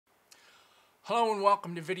Hello and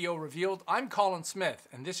welcome to Video Revealed. I'm Colin Smith,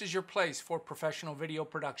 and this is your place for professional video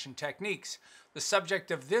production techniques. The subject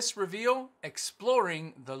of this reveal,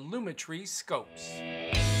 exploring the Lumetri Scopes.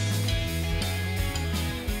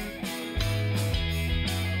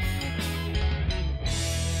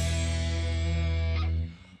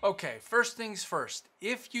 Okay, first things first.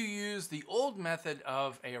 If you use the old method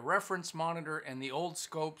of a reference monitor and the old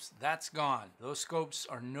scopes, that's gone. Those scopes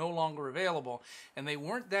are no longer available, and they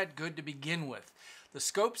weren't that good to begin with. The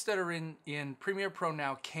scopes that are in Premiere Pro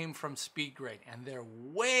now came from SpeedGrade, and they're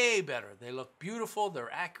way better. They look beautiful,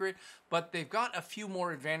 they're accurate, but they've got a few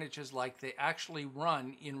more advantages, like they actually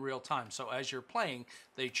run in real time. So as you're playing,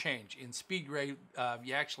 they change. In SpeedGrade,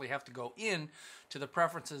 you actually have to go in to the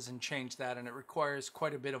preferences and change that, and it requires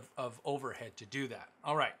quite a bit of overhead to do that.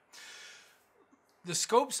 All right. The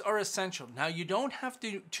scopes are essential. Now, you don't have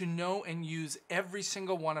to know and use every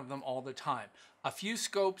single one of them all the time. A few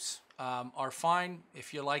scopes are fine.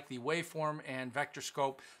 If you like the waveform and vector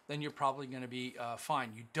scope, then you're probably going to be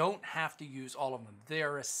fine. You don't have to use all of them. They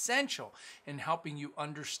are essential in helping you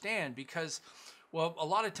understand because, well, a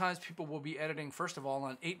lot of times people will be editing, first of all,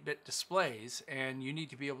 on 8-bit displays, and you need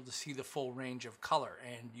to be able to see the full range of color,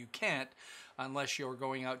 and you can't unless you're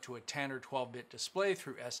going out to a 10 or 12-bit display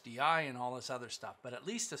through SDI and all this other stuff. But at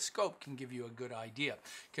least a scope can give you a good idea.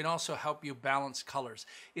 It can also help you balance colors.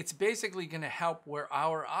 It's basically going to help where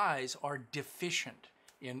our eyes are deficient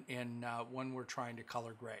in when we're trying to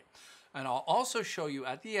color grade. And I'll also show you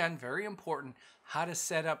at the end, very important, how to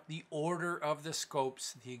set up the order of the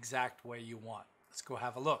scopes the exact way you want. Let's go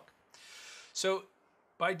have a look. So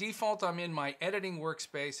by default, I'm in my editing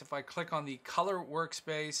workspace. If I click on the color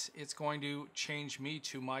workspace, it's going to change me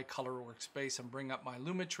to my color workspace and bring up my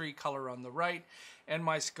Lumetri color on the right and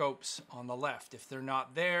my scopes on the left. If they're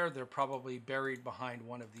not there, they're probably buried behind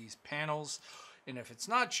one of these panels. And if it's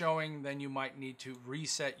not showing, then you might need to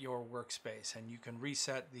reset your workspace, and you can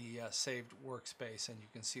reset the saved workspace and you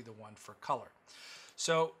can see the one for color.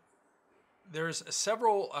 So there's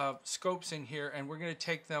several scopes in here, and we're going to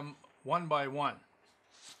take them one by one.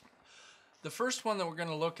 The first one that we're going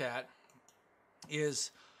to look at is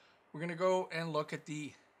we're going to go and look at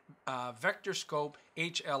the vector scope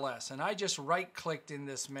HLS, and I just right-clicked in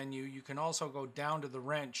this menu. You can also go down to the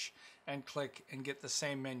wrench and click and get the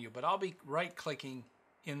same menu, but I'll be right-clicking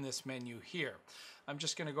in this menu here. I'm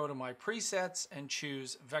just going to go to my presets and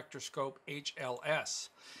choose vector scope HLS,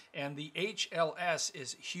 and the HLS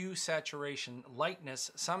is hue, saturation, lightness.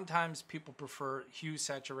 Sometimes people prefer hue,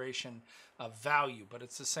 saturation, value, but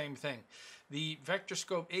it's the same thing. The vector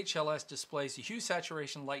scope HLS displays the hue,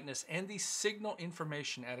 saturation, lightness, and the signal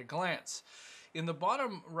information at a glance. In the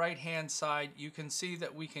bottom right hand side, you can see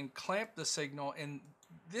that we can clamp the signal, and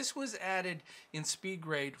this was added in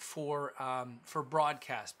SpeedGrade for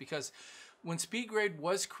broadcast, because when SpeedGrade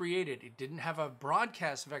was created, it didn't have a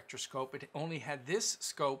broadcast vector scope. It only had this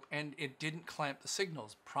scope, and it didn't clamp the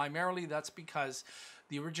signals. Primarily, that's because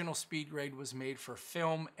the original SpeedGrade was made for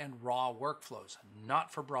film and raw workflows,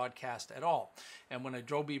 not for broadcast at all. And when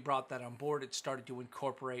Adobe brought that on board, it started to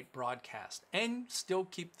incorporate broadcast and still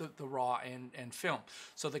keep the raw and film.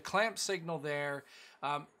 So the clamp signal there,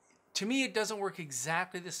 to me, it doesn't work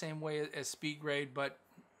exactly the same way as SpeedGrade, but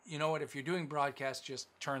you know what? If you're doing broadcast, just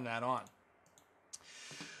turn that on.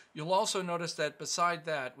 You'll also notice that beside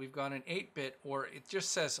that, we've got an 8-bit, or it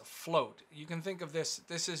just says float. You can think of this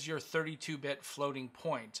is your 32-bit floating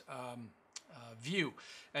point view.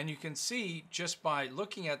 And you can see just by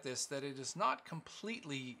looking at this that it is not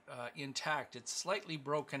completely intact. It's slightly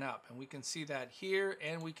broken up, and we can see that here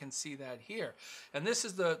and we can see that here. And this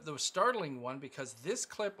is the startling one, because this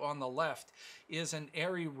clip on the left is an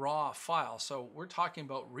airy raw file. So we're talking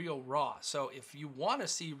about real raw. So if you want to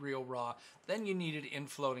see real raw, then you need it in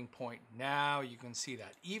floating point. Now you can see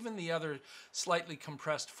that. Even the other slightly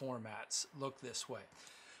compressed formats look this way.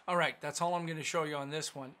 All right, that's all I'm going to show you on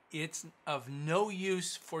this one. It's of no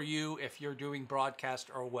use for you if you're doing broadcast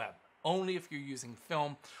or web. Only if you're using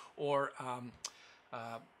film or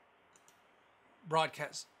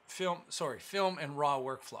film and raw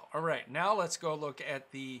workflow. All right, now let's go look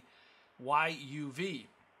at the YUV.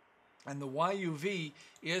 And the YUV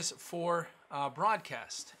is for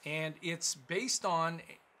broadcast, and it's based on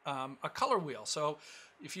a color wheel. So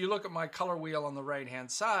if you look at my color wheel on the right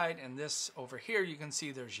hand side, and this over here, you can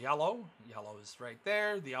see there's yellow. Yellow is right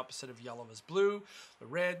there. The opposite of yellow is blue. The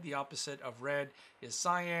red, the opposite of red is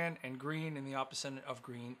cyan, and green, and the opposite of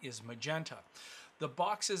green is magenta. The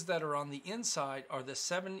boxes that are on the inside are the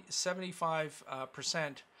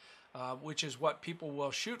 75% which is what people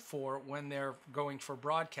will shoot for when they're going for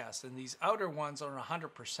broadcast. And these outer ones are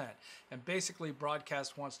 100%. And basically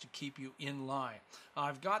broadcast wants to keep you in line.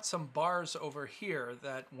 I've got some bars over here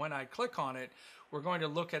that when I click on it, we're going to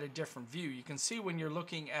look at a different view. You can see when you're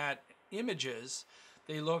looking at images,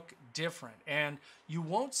 they look different. And you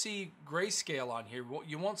won't see grayscale on here.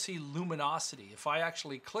 You won't see luminosity. If I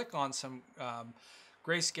actually click on some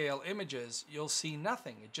grayscale images, you'll see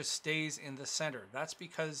nothing. It just stays in the center. That's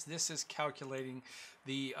because this is calculating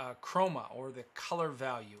the chroma, or the color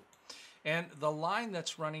value. And the line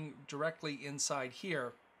that's running directly inside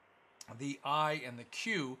here, the I and the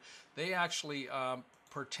Q, they actually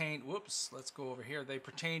pertain, whoops, let's go over here. They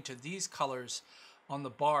pertain to these colors on the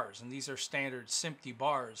bars, and these are standard SMPTE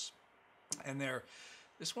bars. And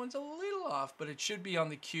this one's a little off, but it should be on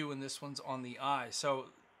the Q, and this one's on the I. So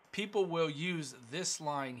people will use this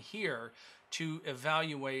line here to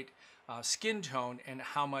evaluate skin tone and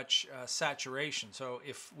how much saturation. So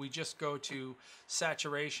if we just go to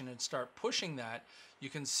saturation and start pushing that, you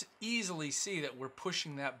can easily see that we're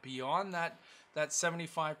pushing that beyond that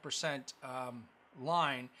 75%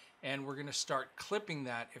 line, and we're going to start clipping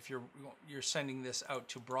that if you're sending this out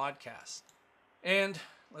to broadcast. And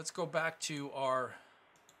let's go back to our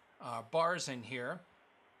bars in here.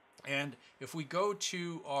 And if we go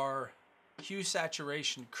to our hue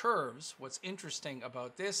saturation curves, what's interesting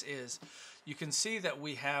about this is you can see that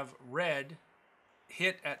we have red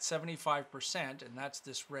hit at 75%, and that's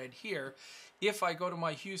this red here. If I go to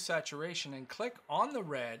my hue saturation and click on the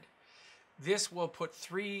red, this will put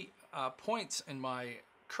 3 points in my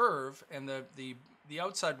curve, and the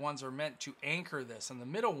outside ones are meant to anchor this, and the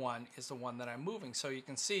middle one is the one that I'm moving. So you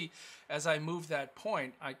can see as I move that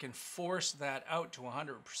point, I can force that out to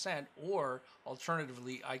 100%, or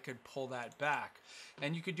alternatively I could pull that back.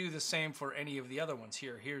 And you could do the same for any of the other ones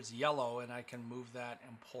here. Here's yellow, and I can move that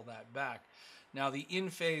and pull that back. Now the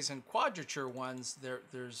in-phase and quadrature ones,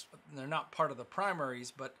 they're not part of the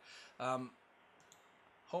primaries, but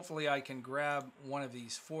hopefully I can grab one of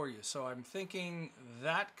these for you. So I'm thinking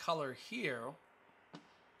that color here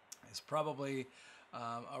is probably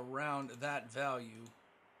around that value.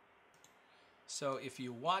 So if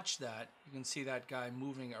you watch that, you can see that guy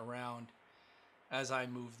moving around as I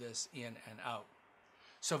move this in and out.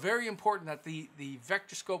 So very important that the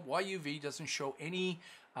VectorScope YUV doesn't show any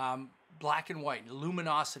black and white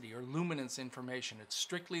luminosity or luminance information. It's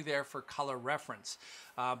strictly there for color reference,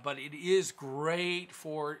 but it is great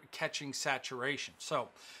for catching saturation. So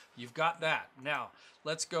you've got that. Now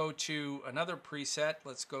let's go to another preset.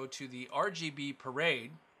 Let's go to the RGB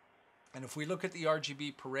parade. And if we look at the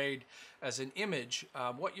RGB parade as an image,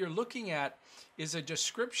 what you're looking at is a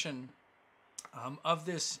description of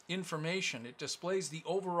this information. It displays the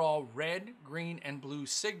overall red, green, and blue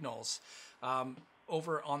signals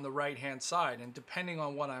over on the right hand side, and depending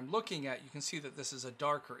on what I'm looking at, you can see that this is a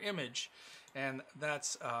darker image, and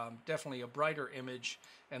that's definitely a brighter image,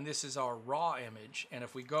 and this is our raw image. And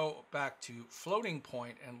if we go back to floating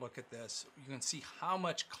point and look at this, you can see how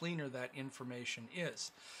much cleaner that information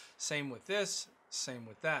is. Same with this, same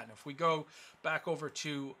with that. And if we go back over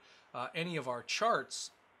to any of our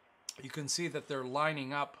charts, you can see that they're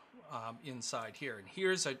lining up inside here. And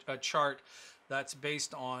here's a chart that's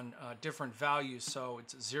based on different values. So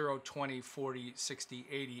it's 0, 20, 40, 60,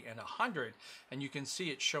 80, and 100. And you can see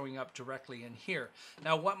it showing up directly in here.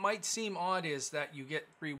 Now, what might seem odd is that you get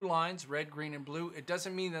 3 lines, red, green, and blue. It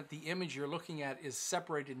doesn't mean that the image you're looking at is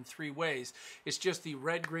separated in 3 ways. It's just the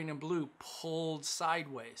red, green, and blue pulled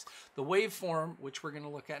sideways. The waveform, which we're going to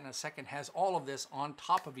look at in a second, has all of this on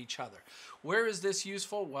top of each other. Where is this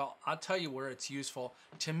useful? Well, I'll tell you where it's useful.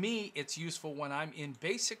 To me, it's useful when I'm in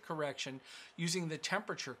basic correction using the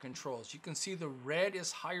temperature controls. You can see the red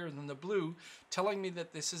is higher than the blue, telling me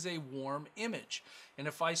that this is a warm image. And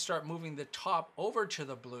if I start moving the top over to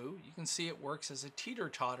the blue, you can see it works as a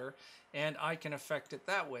teeter-totter, and I can affect it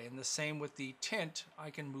that way. And the same with the tint,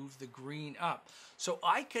 I can move the green up. So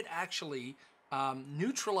I could actually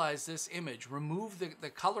neutralize this image, remove the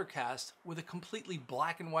color cast with a completely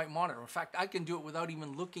black and white monitor. In fact, I can do it without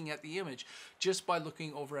even looking at the image, just by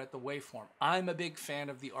looking over at the waveform. I'm a big fan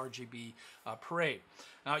of the RGB parade.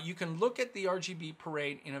 Now, you can look at the RGB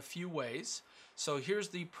parade in a few ways. So here's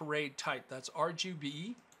the parade type. That's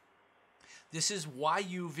RGB. This is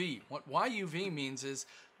YUV. What YUV means is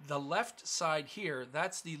the left side here,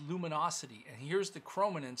 that's the luminosity, and here's the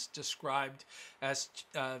chrominance described as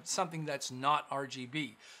something that's not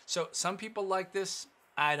RGB. So some people like this,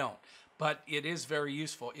 I don't, but it is very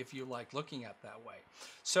useful if you like looking at that way.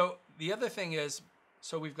 So the other thing is,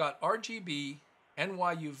 so we've got RGB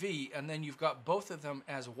NYUV, and then you've got both of them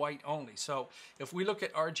as white only. So if we look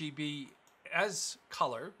at RGB as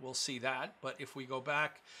color, we'll see that. But if we go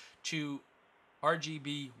back to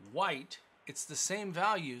RGB white, it's the same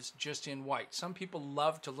values, just in white. Some people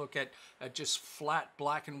love to look at just flat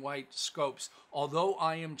black and white scopes, although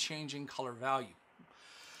I am changing color value.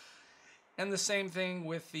 And the same thing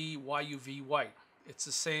with the YUV white. It's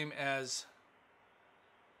the same as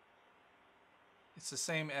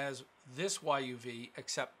this YUV,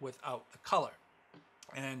 except without the color.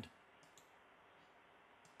 And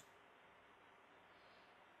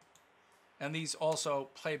these also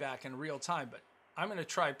play back in real time, but I'm going to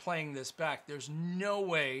try playing this back. There's no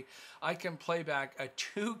way I can play back a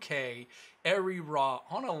 2K ARRI RAW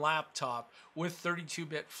on a laptop with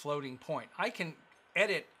 32-bit floating point. I can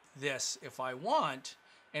edit this if I want,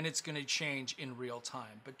 and it's going to change in real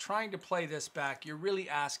time. But trying to play this back, you're really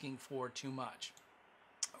asking for too much.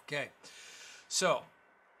 Okay, so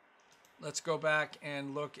let's go back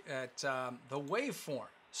and look at the waveform.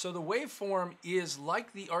 So the waveform is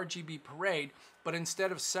like the RGB parade, but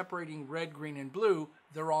instead of separating red, green, and blue,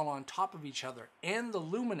 they're all on top of each other, and the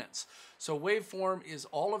luminance. So waveform is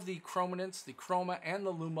all of the chrominance, the chroma, and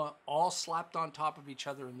the luma all slapped on top of each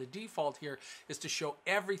other, and the default here is to show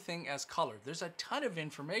everything as color. There's a ton of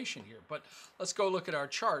information here, but let's go look at our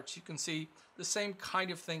charts. You can see the same kind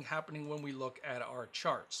of thing happening when we look at our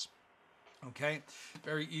charts. Okay,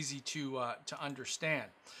 very easy to understand.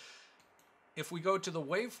 If we go to the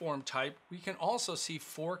waveform type, we can also see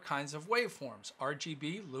 4 kinds of waveforms: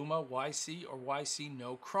 RGB, Luma, YC, or YC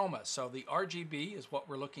no chroma. So the RGB is what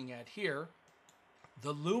we're looking at here.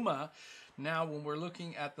 The Luma, now when we're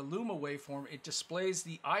looking at the Luma waveform, it displays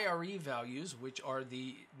the IRE values, which are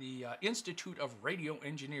the Institute of Radio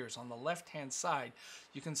Engineers. On the left-hand side,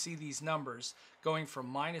 you can see these numbers going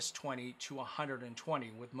from -20 to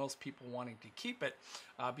 120, with most people wanting to keep it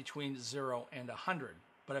between 0 and 100.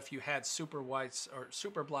 But if you had super whites or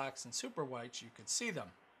super blacks and super whites, you could see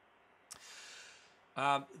them.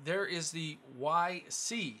 There is the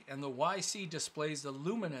YC, and the YC displays the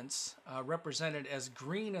luminance represented as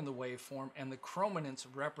green in the waveform, and the chrominance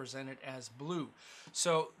represented as blue.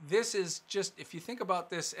 So this is just, if you think about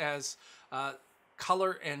this as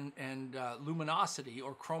color and luminosity,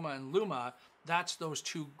 or chroma and luma, that's those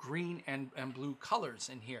 2 green and blue colors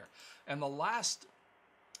in here. And the last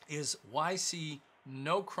is YC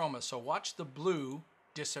no chroma. So watch the blue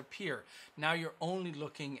disappear. Now you're only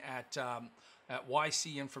looking at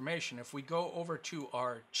YC information. If we go over to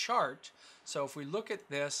our chart, so if we look at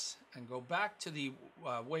this and go back to the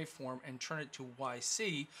waveform and turn it to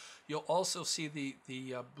YC, you'll also see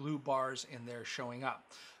the blue bars in there showing up.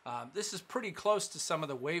 This is pretty close to some of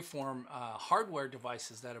the waveform hardware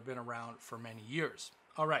devices that have been around for many years.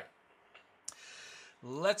 All right,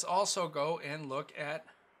 let's also go and look at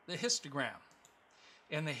the histogram.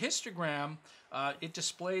 In the histogram, it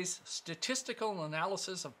displays statistical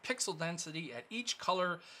analysis of pixel density at each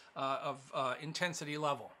color of intensity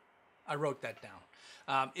level. I wrote that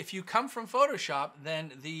down. If you come from Photoshop,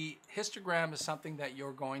 then the histogram is something that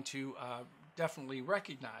you're going to definitely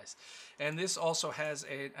recognize. And this also has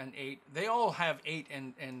an 8. They all have 8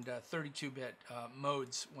 and 32-bit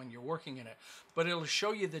modes when you're working in it. But it'll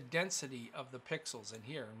show you the density of the pixels in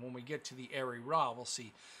here. And when we get to the ARRI RAW, we'll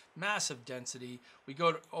see massive density. We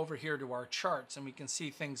go over here to our charts, and we can see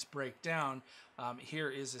things break down. Here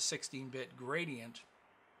is a 16-bit gradient,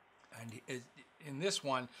 and in this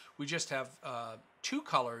one we just have 2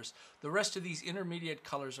 colors. The rest of these intermediate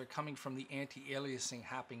colors are coming from the anti-aliasing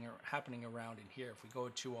happening around in here. If we go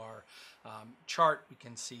to our chart, we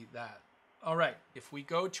can see that. All right, if we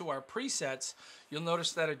go to our presets, you'll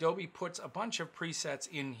notice that Adobe puts a bunch of presets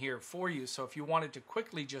in here for you. So if you wanted to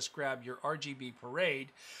quickly just grab your RGB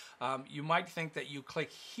parade, you might think that you click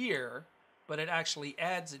here, but it actually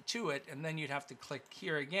adds it to it, and then you'd have to click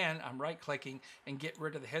here again. I'm right-clicking and get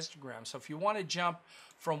rid of the histogram. So if you want to jump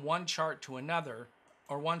from one chart to another,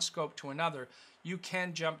 or one scope to another, you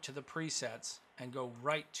can jump to the presets and go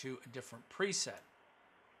right to a different preset.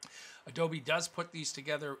 Adobe does put these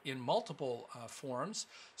together in multiple forms.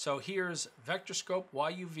 So here's Vector Scope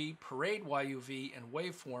YUV, Parade YUV, and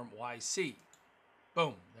Waveform YC.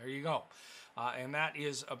 Boom, there you go. And that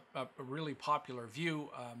is a really popular view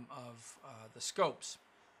of the scopes.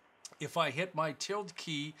 If I hit my tilde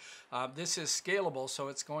key, this is scalable, so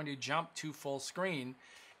it's going to jump to full screen.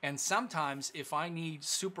 And sometimes if I need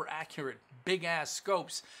super accurate big ass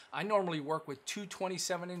scopes, I normally work with 2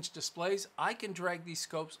 27-inch displays. I can drag these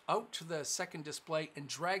scopes out to the second display and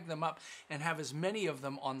drag them up and have as many of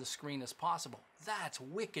them on the screen as possible. That's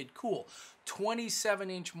wicked cool.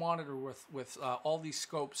 27-inch monitor with all these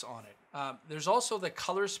scopes on it. There's also the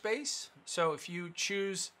color space. So if you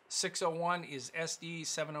choose 601 is SD,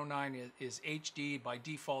 709 is HD. By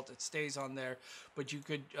default, it stays on there, but you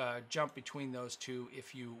could jump between those two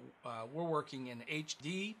if you were working in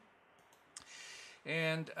HD.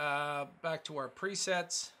 And back to our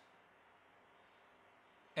presets.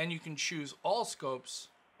 And you can choose all scopes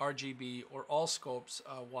RGB or all scopes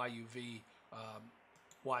YUV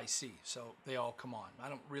YC, so they all come on. I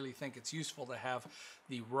don't really think it's useful to have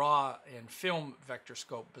the raw and film vector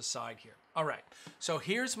scope beside here. All right, so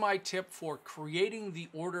here's my tip for creating the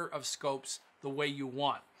order of scopes the way you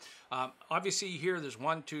want. Obviously here there's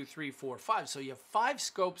 1, 2, 3, 4, 5, so you have 5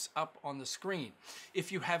 scopes up on the screen.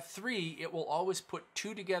 If you have 3, it will always put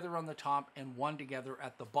 2 together on the top and 1 together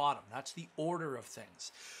at the bottom. That's the order of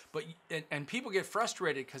things. But and people get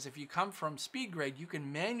frustrated because if you come from SpeedGrade, you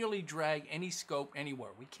can manually drag any scope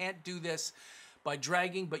anywhere. We can't do this by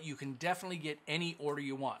dragging, but you can definitely get any order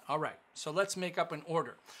you want. All right, so let's make up an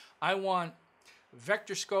order. I want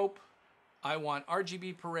vector scope, I want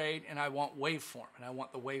RGB parade, and I want waveform, and I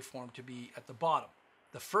want the waveform to be at the bottom.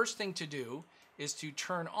 The first thing to do is to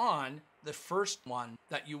turn on the first one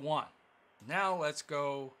that you want. Now let's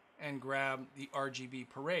go and grab the RGB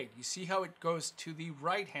parade. You see how it goes to the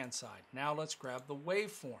right-hand side. Now let's grab the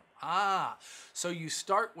waveform. So you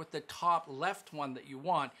start with the top left one that you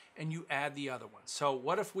want, and you add the other one. So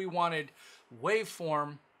what if we wanted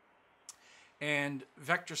waveform and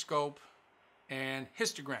vector scope and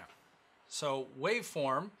histogram? So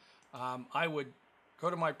waveform, I would go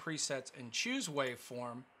to my presets and choose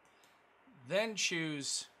waveform, then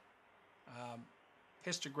choose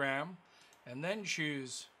histogram, and then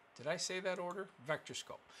choose, did I say that order? Vector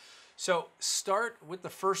scope. So start with the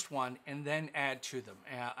first one and then add to them.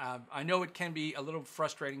 I know it can be a little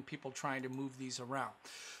frustrating, people trying to move these around.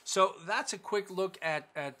 So that's a quick look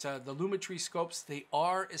at the Lumetri Scopes. They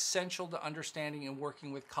are essential to understanding and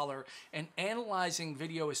working with color and analyzing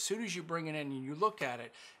video as soon as you bring it in and you look at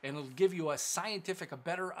it, and it'll give you a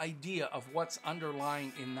better idea of what's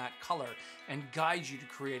underlying in that color and guide you to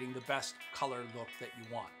creating the best color look that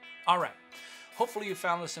you want. All right. Hopefully you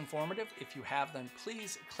found this informative. If you have, then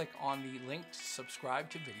please click on the link to subscribe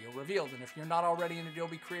to Video Revealed. And if you're not already an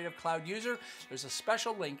Adobe Creative Cloud user, there's a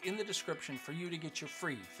special link in the description for you to get your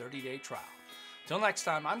free 30-day trial. Till next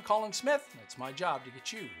time, I'm Colin Smith, and it's my job to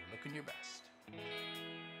get you looking your best.